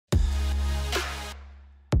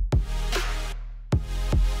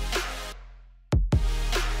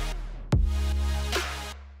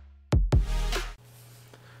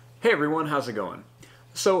Hey everyone, how's it going?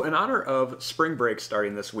 So in honor of spring break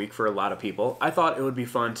starting this week for a lot of people, I thought it would be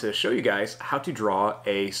fun to show you guys how to draw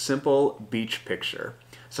a simple beach picture.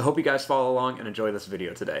 So hope you guys follow along and enjoy this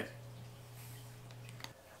video today.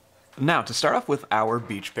 Now, to start off with our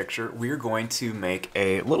beach picture, we're going to make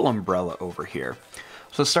a little umbrella over here.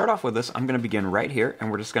 So to start off with this, I'm going to begin right here,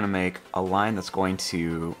 and we're just going to make a line that's going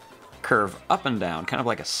to curve up and down, kind of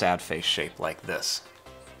like a sad face shape like this.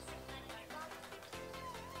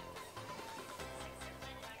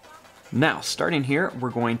 Now, starting here, we're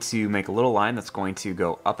going to make a little line that's going to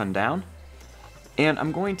go up and down. And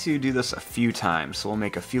I'm going to do this a few times. So we'll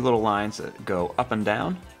make a few little lines that go up and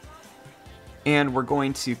down. And we're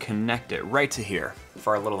going to connect it right to here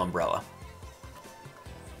for our little umbrella.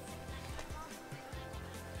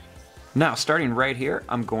 Now, starting right here,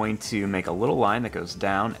 I'm going to make a little line that goes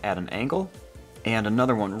down at an angle. And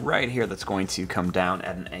another one right here that's going to come down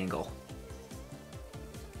at an angle.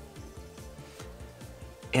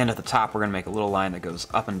 And at the top, we're going to make a little line that goes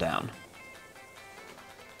up and down.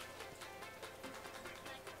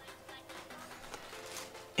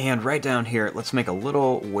 And right down here, let's make a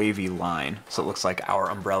little wavy line so it looks like our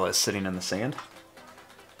umbrella is sitting in the sand.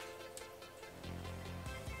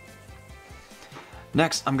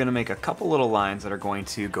 Next, I'm going to make a couple little lines that are going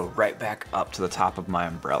to go right back up to the top of my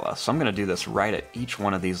umbrella. So I'm going to do this right at each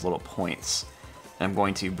one of these little points. And I'm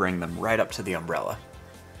going to bring them right up to the umbrella.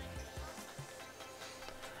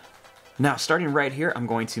 Now, starting right here, I'm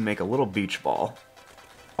going to make a little beach ball.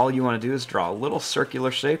 All you want to do is draw a little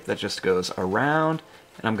circular shape that just goes around,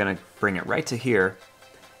 and I'm going to bring it right to here.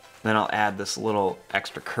 Then I'll add this little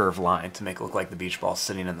extra curved line to make it look like the beach ball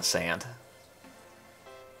sitting in the sand.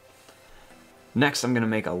 Next, I'm going to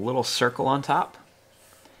make a little circle on top,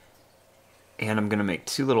 and I'm going to make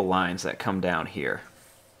two little lines that come down here.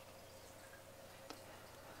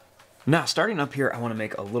 Now, starting up here, I want to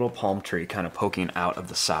make a little palm tree kind of poking out of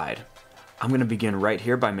the side. I'm going to begin right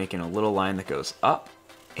here by making a little line that goes up,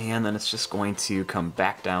 and then it's just going to come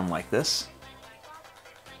back down like this.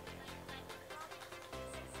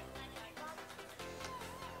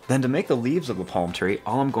 Then to make the leaves of the palm tree,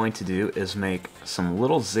 all I'm going to do is make some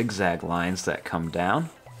little zigzag lines that come down.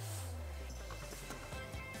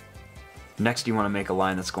 Next, you want to make a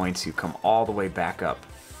line that's going to come all the way back up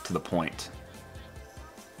to the point.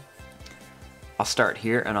 I'll start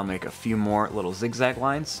here and I'll make a few more little zigzag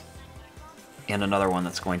lines. And another one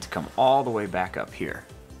that's going to come all the way back up here.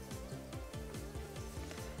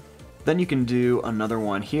 Then you can do another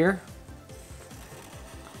one here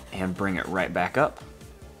and bring it right back up.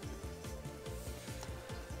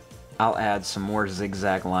 I'll add some more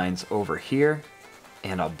zigzag lines over here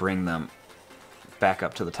and I'll bring them back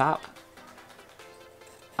up to the top.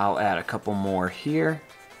 I'll add a couple more here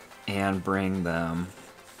and bring them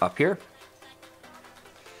up here.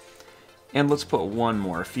 And let's put one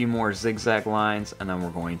more, a few more zigzag lines, and then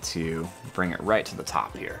we're going to bring it right to the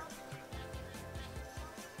top here.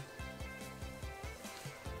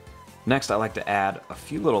 Next, I like to add a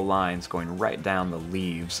few little lines going right down the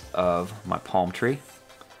leaves of my palm tree.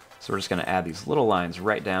 So we're just going to add these little lines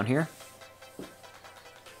right down here.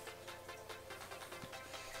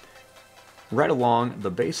 Right along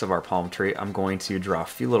the base of our palm tree, I'm going to draw a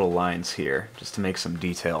few little lines here, just to make some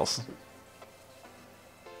details.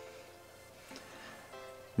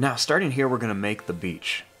 Now, starting here, we're going to make the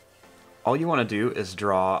beach. All you want to do is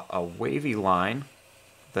draw a wavy line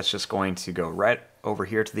that's just going to go right over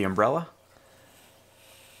here to the umbrella,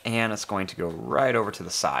 and it's going to go right over to the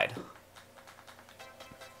side.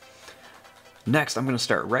 Next, I'm going to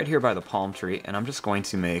start right here by the palm tree, and I'm just going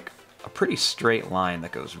to make a pretty straight line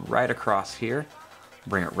that goes right across here,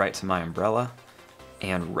 bring it right to my umbrella,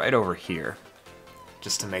 and right over here,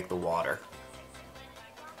 just to make the water.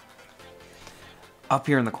 Up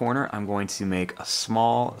here in the corner, I'm going to make a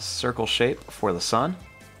small circle shape for the sun.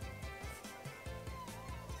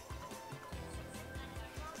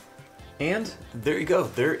 And there you go.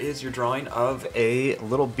 There is your drawing of a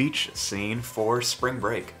little beach scene for spring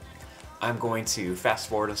break. I'm going to fast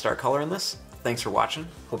forward and start coloring this. Thanks for watching.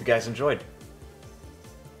 Hope you guys enjoyed.